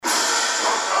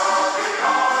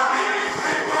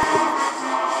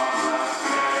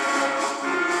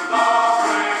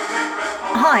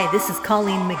Hi, this is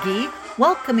Colleen McGee,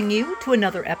 welcoming you to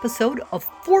another episode of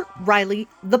Fort Riley,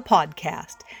 the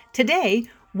podcast. Today,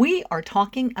 we are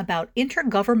talking about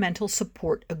intergovernmental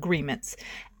support agreements.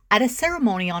 At a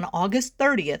ceremony on August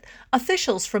 30th,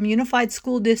 officials from Unified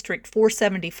School District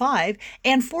 475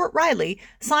 and Fort Riley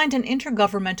signed an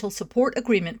intergovernmental support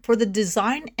agreement for the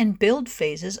design and build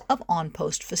phases of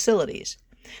on-post facilities.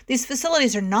 These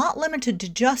facilities are not limited to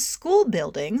just school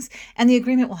buildings, and the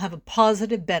agreement will have a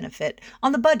positive benefit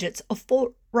on the budgets of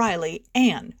Fort Riley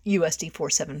and USD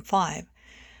 475.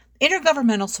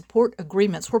 Intergovernmental support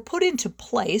agreements were put into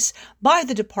place by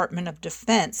the Department of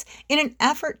Defense in an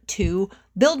effort to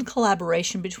build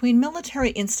collaboration between military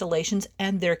installations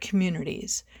and their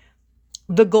communities.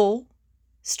 The goal?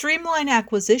 Streamline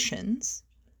acquisitions,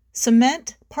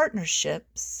 cement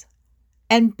partnerships,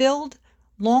 and build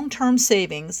long-term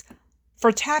savings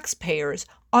for taxpayers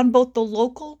on both the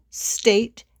local,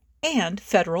 state, and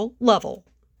federal level.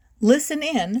 Listen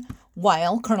in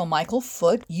while Colonel Michael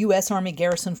Foote, U.S. Army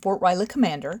Garrison Fort Riley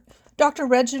Commander, Dr.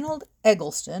 Reginald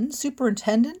Eggleston,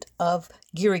 Superintendent of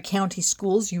Geary County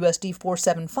Schools USD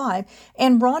 475,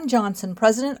 and Ron Johnson,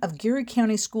 President of Geary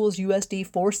County Schools USD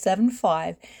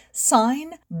 475,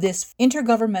 sign this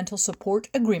intergovernmental support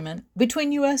agreement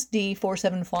between USD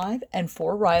 475 and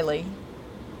Fort Riley.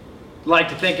 I'd like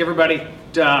to thank everybody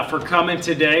for coming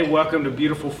today. Welcome to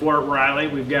beautiful Fort Riley.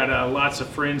 We've got lots of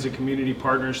friends and community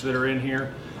partners that are in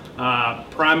here.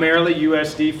 Primarily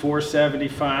USD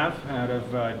 475 out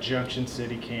of Junction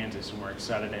City, Kansas, and we're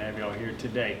excited to have y'all here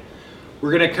today.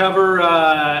 We're going to cover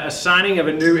a signing of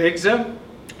a new IGSA,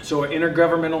 so an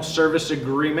Intergovernmental Service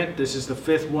Agreement. This is the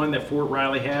fifth one that Fort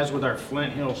Riley has with our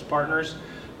Flint Hills partners,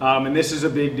 and this is a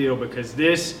big deal because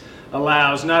this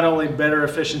allows not only better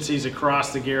efficiencies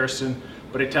across the garrison,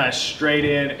 but it ties straight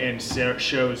in and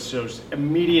shows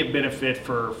immediate benefit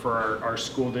for our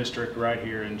school district right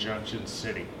here in Junction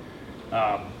City.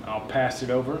 I'll pass it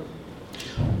over.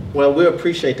 Well, we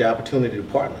appreciate the opportunity to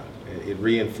partner. It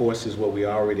reinforces what we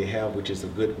already have, which is a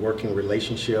good working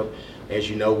relationship. As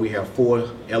you know, we have 4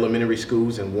 elementary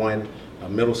schools and 1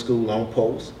 middle school on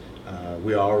post.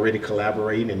 We are already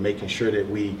collaborating and making sure that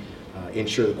we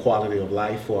ensure the quality of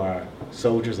life for our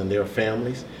soldiers and their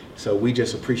families. So we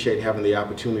just appreciate having the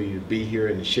opportunity to be here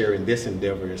and sharing this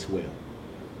endeavor as well.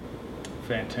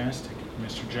 Fantastic.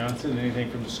 Mr. Johnson,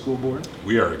 anything from the school board?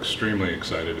 We are extremely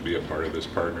excited to be a part of this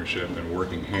partnership and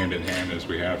working hand in hand as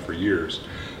we have for years,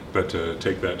 but to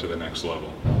take that to the next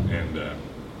level and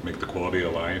make the quality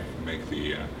of life,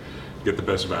 get the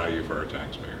best value for our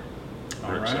taxpayer.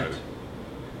 We're excited.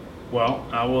 Well,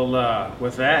 I will,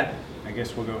 with that, I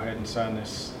guess we'll go ahead and sign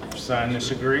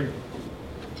this agreement.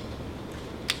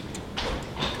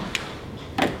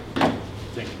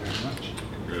 Thank you very much.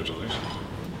 Congratulations.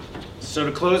 So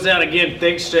to close out, again,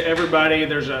 thanks to everybody.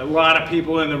 There's a lot of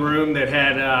people in the room that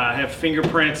have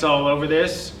fingerprints all over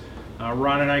this.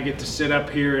 Ron and I get to sit up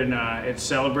here and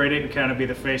celebrate it and kind of be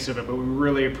the face of it, but we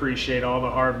really appreciate all the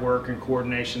hard work and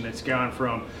coordination that's gone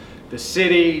from the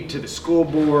city to the school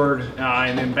board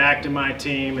and then back to my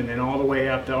team and then all the way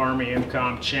up the Army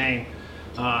MCOM chain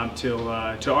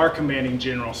to our commanding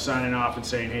general signing off and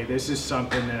saying, hey, this is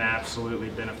something that absolutely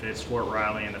benefits Fort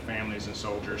Riley and the families and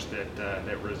soldiers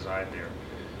that reside there.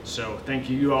 So thank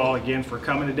you all again for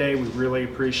coming today. We really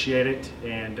appreciate it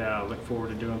and look forward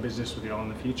to doing business with you all in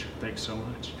the future. Thanks so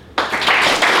much.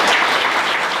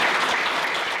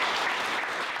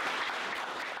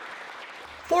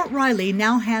 Fort Riley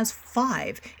now has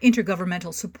 5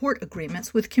 intergovernmental support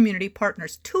agreements with community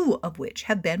partners, 2 of which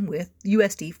have been with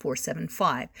USD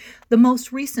 475. The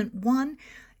most recent one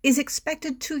is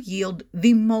expected to yield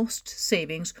the most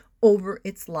savings over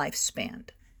its lifespan.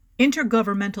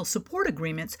 Intergovernmental support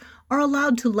agreements are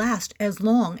allowed to last as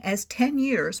long as 10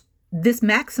 years. This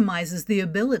maximizes the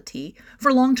ability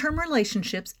for long-term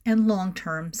relationships and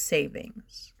long-term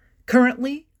savings.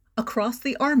 Currently, across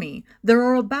the Army, there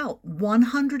are about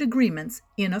 100 agreements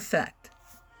in effect.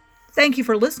 Thank you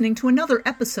for listening to another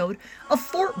episode of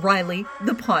Fort Riley,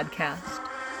 the podcast.